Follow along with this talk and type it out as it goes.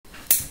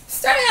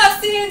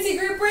Fancy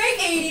Group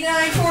Break,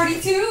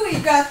 8942.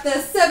 We've got the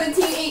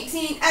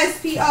 1718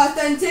 SP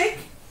Authentic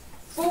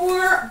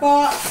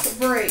 4-box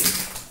break.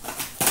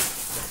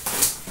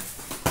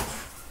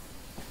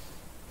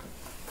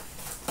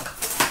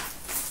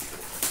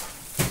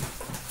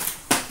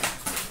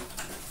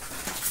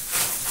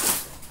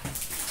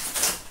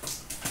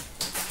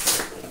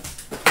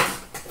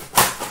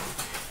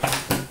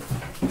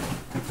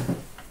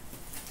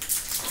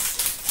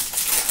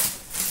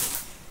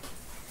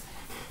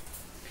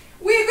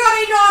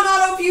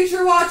 Non-auto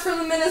future watch for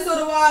the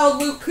Minnesota Wild,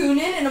 Luke Kunin,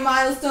 and a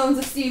Milestones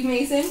of Steve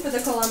Mason for the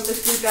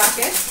Columbus Blue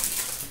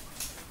Jackets.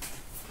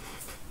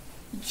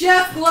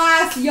 Jeff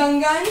Glass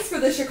Young Guns for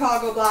the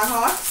Chicago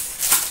Blackhawks.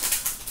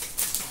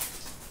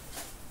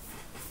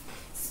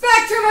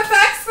 Spectrum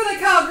Effects for the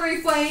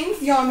Calgary Flames,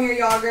 Jaromir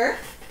Jagr.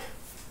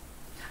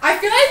 I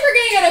feel like we're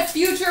going to get a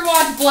future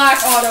watch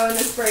black auto in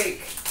this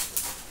break.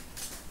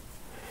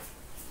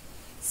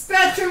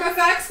 Spectrum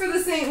Effects for the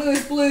St.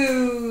 Louis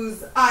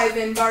Blues,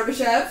 Ivan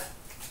Barbashev.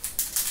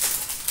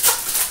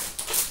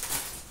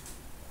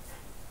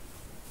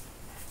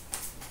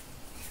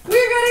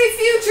 We've got a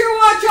future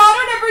watch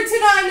auto number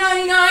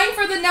 /999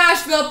 for the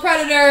Nashville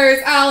Predators,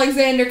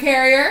 Alexander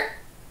Carrier.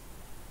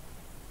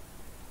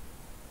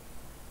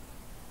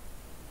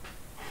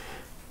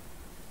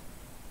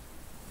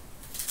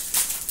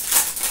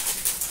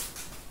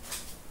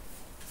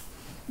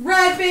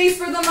 Red base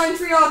for the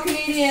Montreal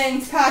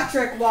Canadiens,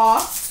 Patrick Waugh.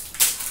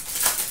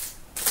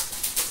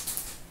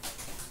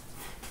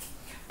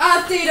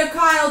 Update of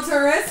Kyle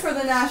Turris for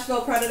the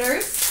Nashville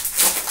Predators.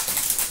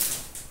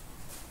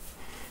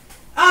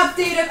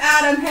 Update of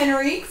Adam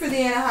Henrique for the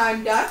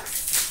Anaheim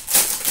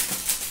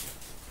Ducks.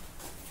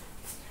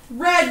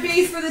 Red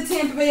base for the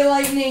Tampa Bay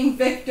Lightning,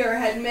 Victor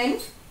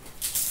Hedman.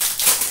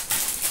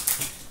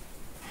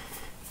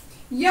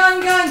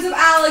 Young Guns of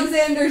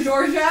Alexander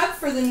Georgiev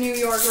for the New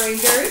York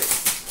Rangers.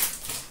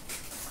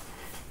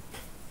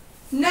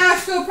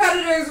 Nashville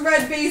Predators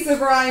red base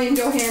of Ryan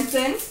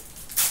Johansson.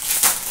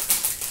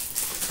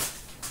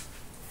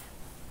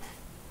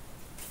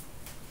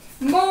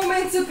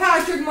 Moments of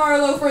Patrick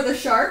Marleau for the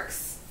Sharks.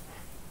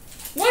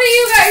 What do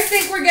you guys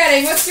think we're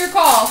getting? What's your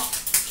call?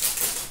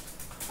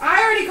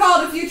 I already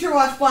called a Future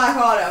Watch Black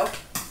Auto.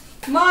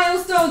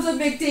 Milestones of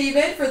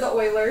McDavid for the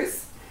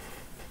Oilers.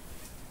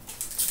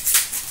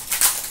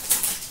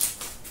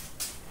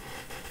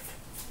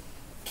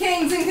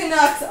 Kings and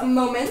Canucks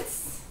Moments.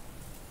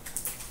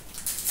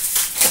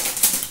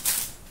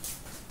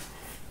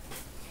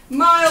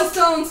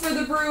 Milestones for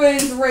the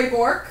Bruins, Ray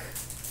Bourque.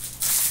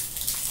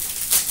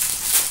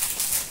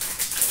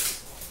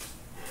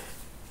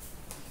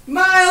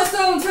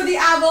 Milestones for the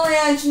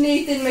Avalanche,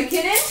 Nathan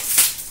MacKinnon.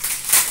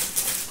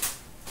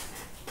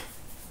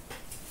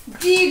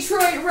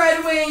 Detroit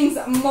Red Wings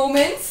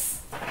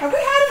Moments. Have we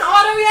had an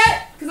auto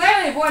yet? Because I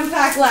only have one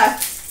pack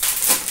left.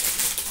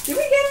 Did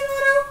we get an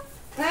auto?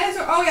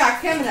 Oh yeah,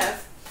 Kamenev.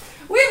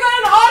 We've got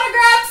an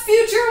autographed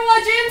Future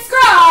Watch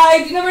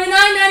inscribed, number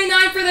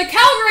 /999 for the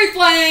Calgary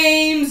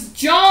Flames,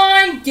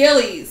 John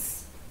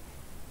Gillies.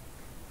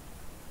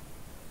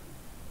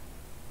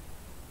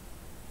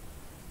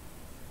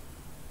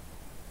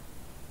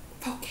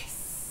 Focus.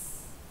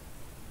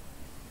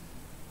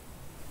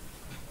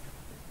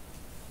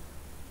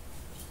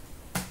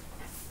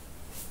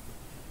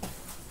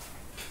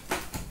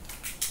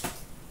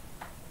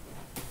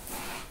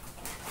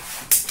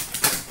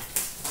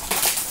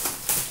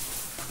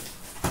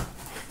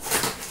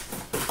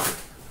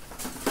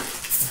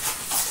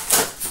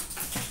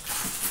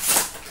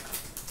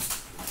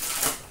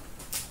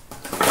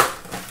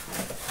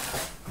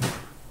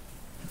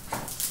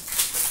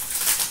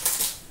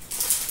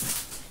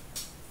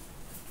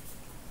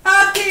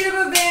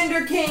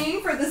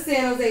 Kane for the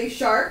San Jose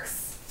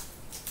Sharks.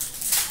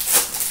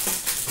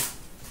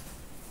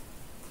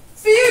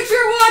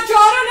 Future Watch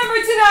Auto number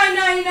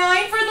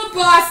 /999 for the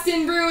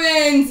Boston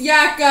Bruins,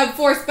 Jakob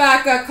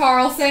Forsbacka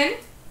Karlsson.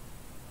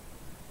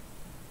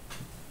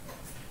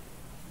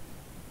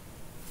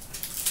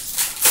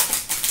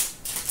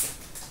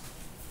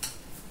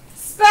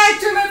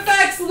 Spectrum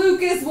Effects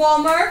Lucas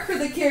Wallmark for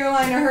the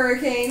Carolina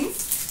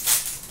Hurricanes.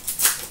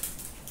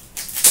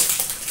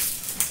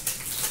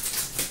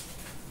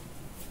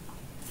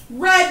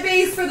 Red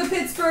base for the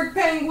Pittsburgh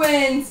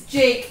Penguins,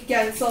 Jake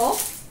Gensel.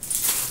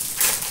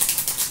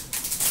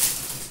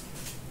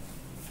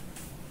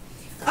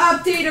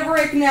 Update of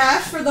Rick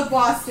Nash for the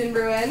Boston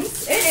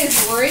Bruins. It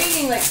is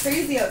raining like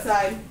crazy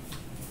outside.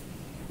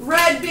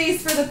 Red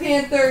base for the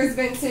Panthers,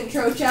 Vincent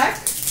Trocheck.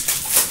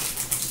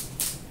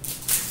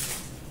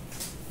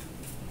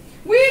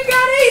 We've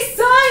got a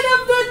Sign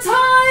of the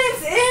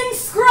Times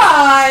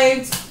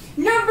inscribed.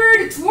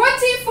 Numbered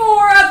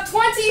 24 of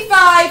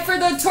 25 for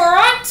the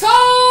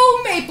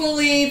Toronto Maple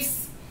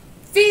Leafs,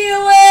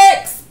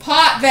 Felix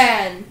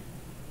Potvin.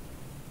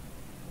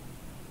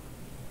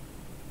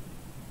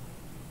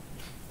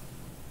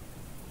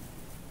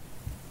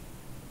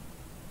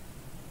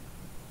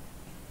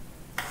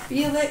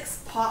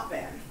 Felix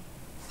Potvin.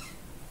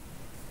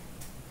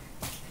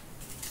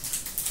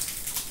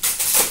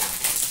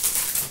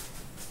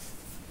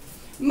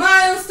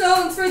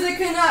 Milestones for the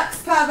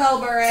Canucks, Pavel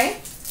Bure.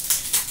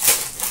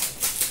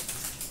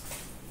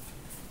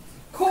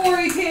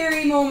 Corey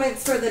Perry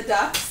moments for the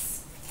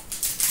Ducks.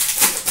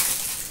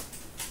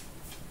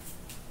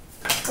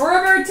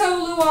 Roberto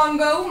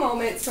Luongo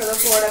moments for the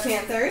Florida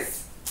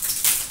Panthers.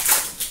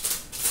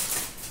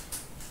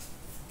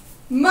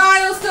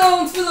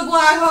 Milestones for the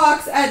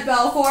Blackhawks, Ed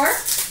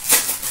Belfour.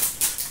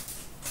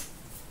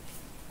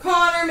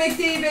 Connor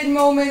McDavid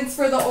moments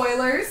for the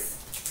Oilers.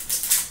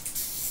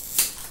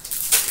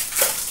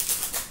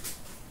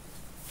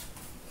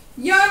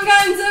 Young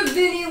Guns of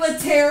Vinny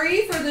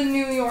Lettieri for the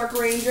New York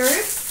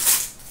Rangers.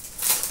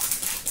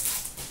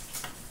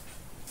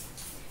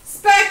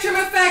 Spectrum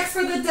Effects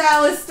for the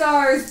Dallas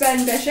Stars,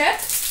 Ben Bishop.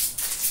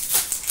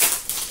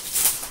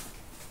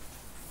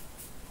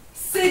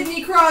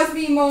 Sidney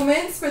Crosby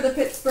moments for the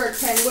Pittsburgh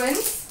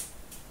Penguins.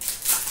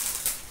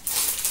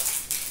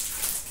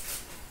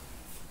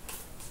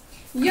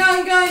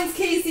 Young Guns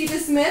Casey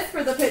DeSmith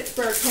for the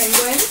Pittsburgh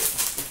Penguins.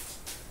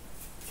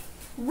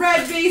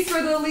 Red base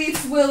for the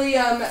Leafs,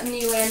 William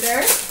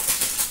Nylander.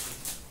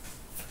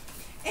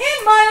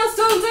 And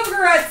Milestones of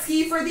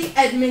Gretzky for the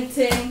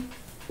Edmonton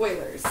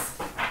Oilers.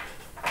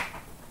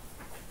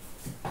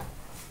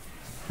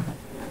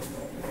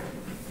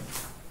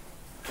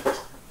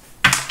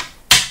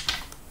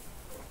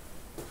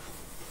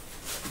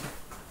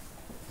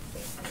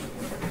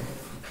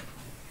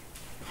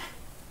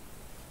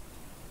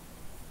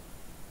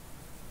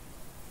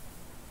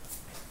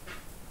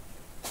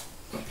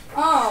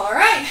 All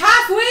right,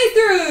 halfway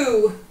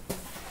through.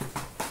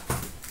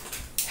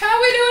 How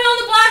are we doing on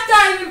the Black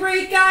Diamond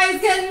break, guys?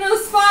 Getting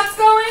those spots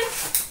going?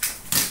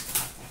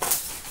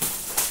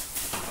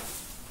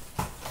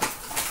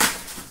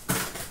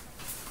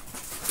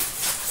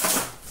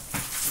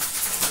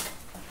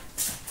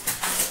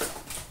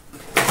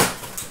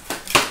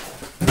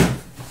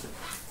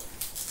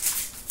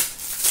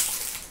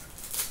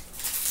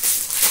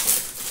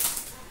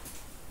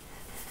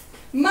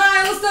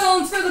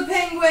 Milestones for the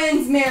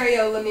Penguins,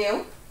 Mario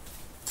Lemieux.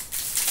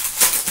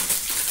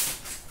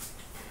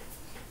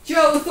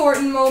 Joe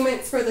Thornton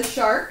moments for the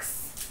Sharks.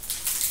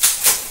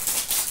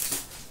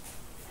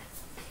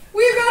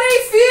 We've got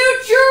a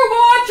Future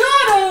Watch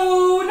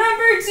Auto,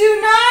 number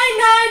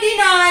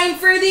 2/999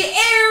 for the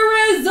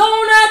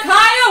Arizona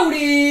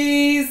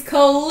Coyotes,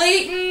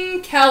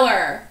 Clayton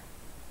Keller.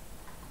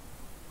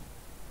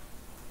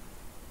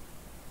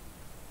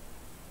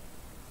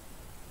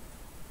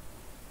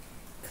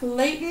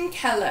 Clayton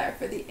Keller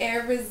for the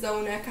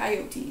Arizona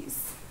Coyotes.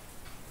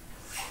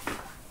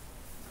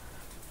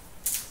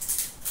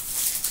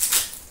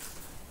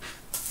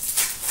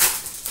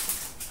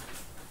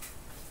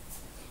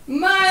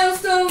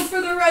 Milestones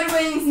for the Red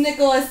Wings,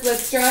 Nicholas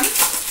Lidstrom.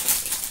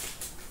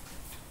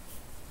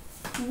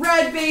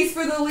 Red base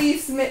for the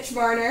Leafs, Mitch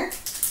Marner.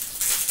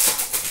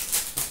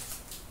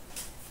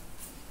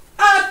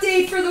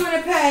 Update for the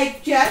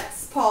Winnipeg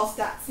Jets, Paul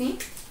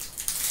Stastny.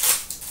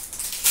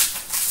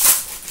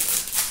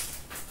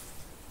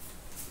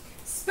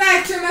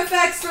 Spectrum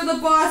Effects for the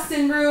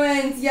Boston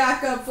Bruins,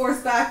 Jakob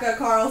Forsbacka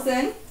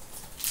Karlsson.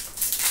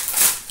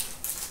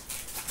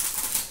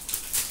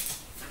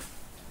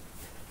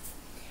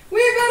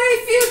 We've got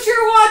a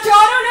Future Watch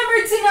Auto, number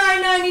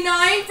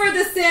 2/999 for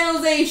the San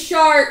Jose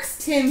Sharks,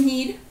 Tim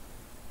Heed.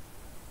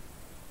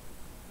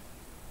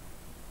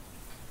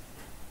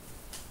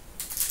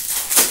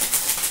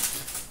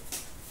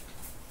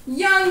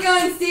 Young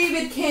Guns,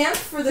 David Kampf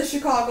for the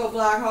Chicago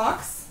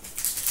Blackhawks.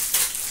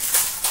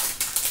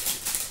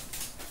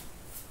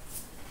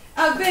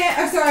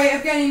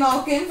 Evgeny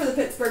Malkin for the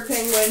Pittsburgh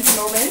Penguins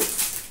moments.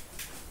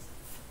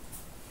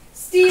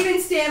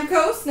 Steven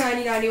Stamkos,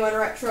 90/91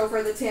 retro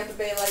for the Tampa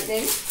Bay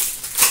Lightning.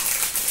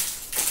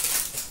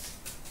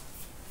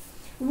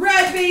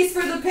 Red base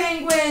for the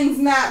Penguins,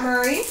 Matt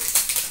Murray.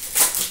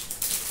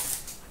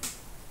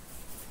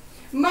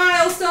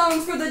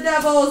 Milestones for the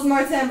Devils,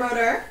 Martin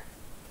Brodeur.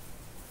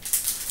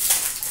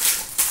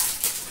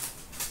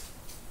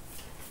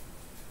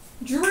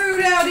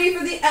 Drew Doughty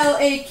for the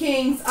LA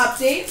Kings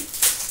update.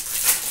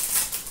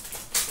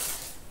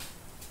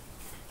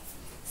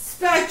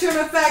 Spectrum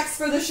Effects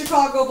for the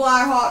Chicago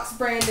Blackhawks,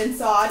 Brandon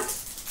Saad.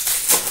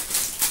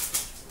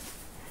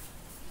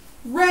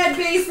 Red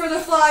base for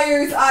the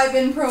Flyers,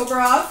 Ivan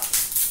Provorov.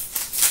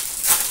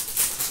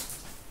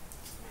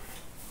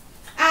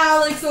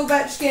 Alex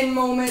Ovechkin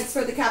moments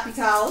for the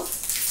Capitals.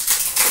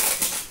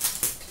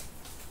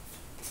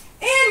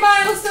 And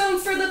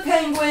milestones for the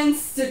Penguins,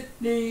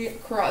 Sidney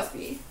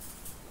Crosby.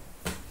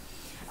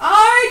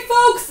 Alright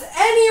folks,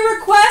 any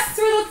requests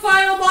for the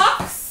final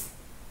box?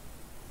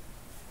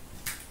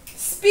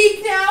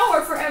 Speak now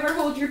or forever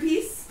hold your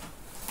peace.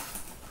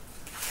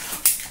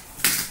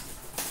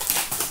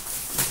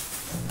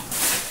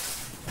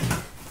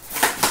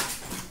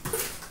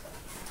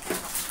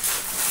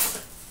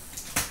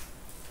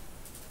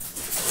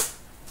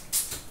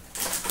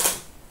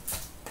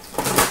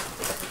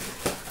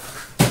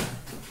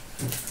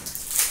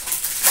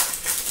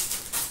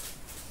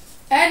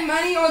 Ed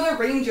Money or the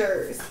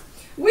Rangers.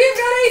 We've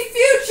got a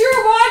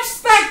Future Watch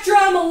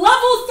Spectrum Random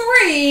level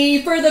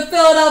 3 for the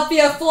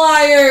Philadelphia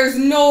Flyers,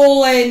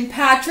 Nolan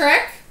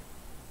Patrick.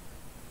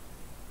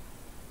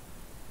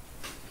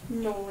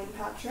 Nolan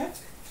Patrick.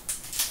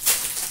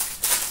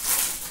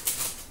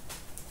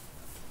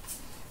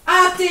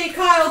 Update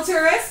Kyle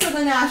Turris for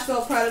the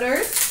Nashville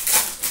Predators.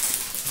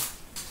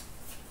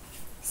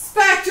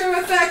 Spectrum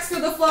Effects for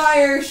the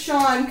Flyers,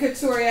 Sean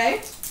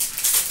Couturier.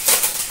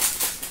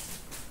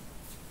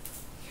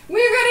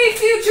 We're getting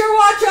Future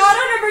Watch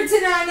Auto number to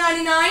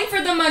 $9.99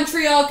 for the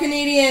Montreal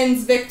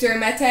Canadiens, Victor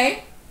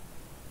Mete.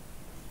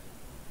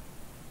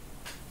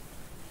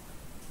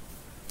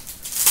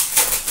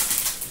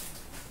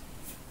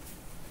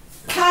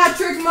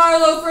 Patrick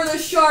Marleau for the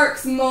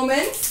Sharks,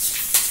 Moments.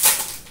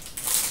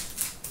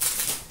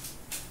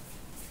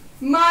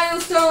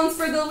 Milestones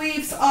for the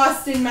Leafs,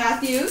 Austin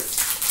Matthews.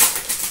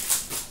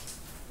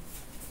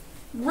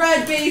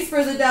 Red base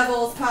for the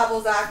Devils,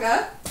 Pavel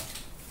Zacha.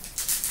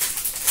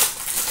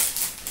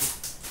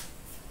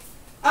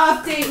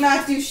 Update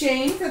Matt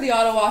Duchene for the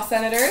Ottawa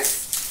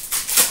Senators.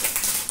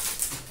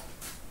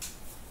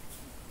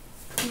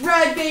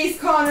 Red base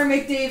Connor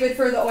McDavid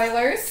for the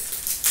Oilers.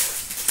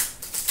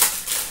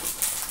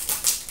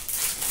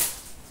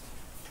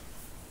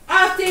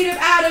 Update of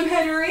Adam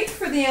Henrique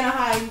for the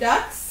Anaheim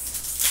Ducks.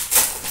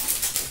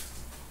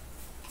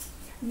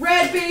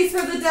 Red base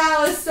for the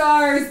Dallas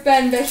Stars,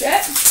 Ben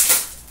Bishop.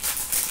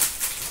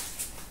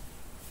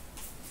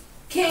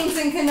 Kings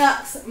and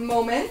Canucks,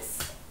 Moments.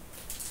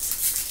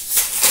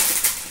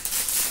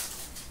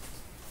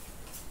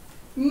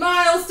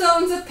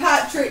 Milestones of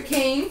Patrick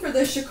Kane for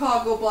the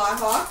Chicago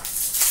Blackhawks.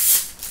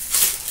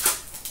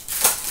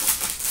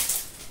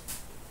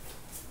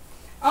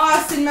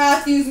 Austin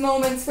Matthews,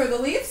 Moments for the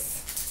Leafs.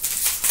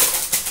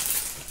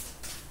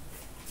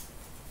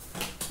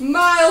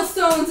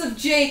 Milestones of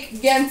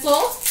Jake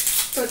Gensel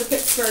for the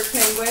Pittsburgh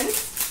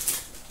Penguins.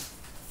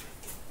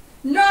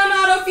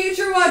 Non-auto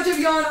Future Watch of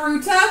Jan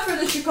Ruta for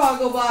the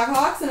Chicago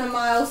Blackhawks, and a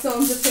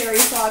Milestones of Terry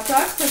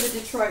Sawchuk for the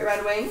Detroit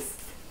Red Wings.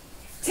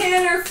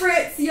 Tanner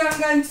Fritz, Young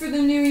Guns for the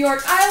New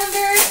York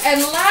Islanders,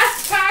 and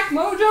last pack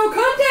mojo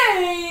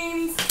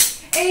contains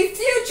a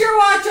Future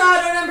Watch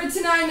Auto number to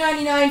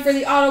 $9.99 for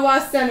the Ottawa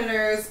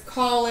Senators,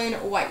 Colin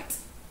White.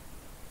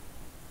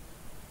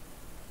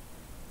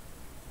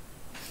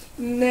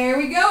 And there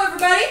we go,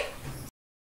 everybody.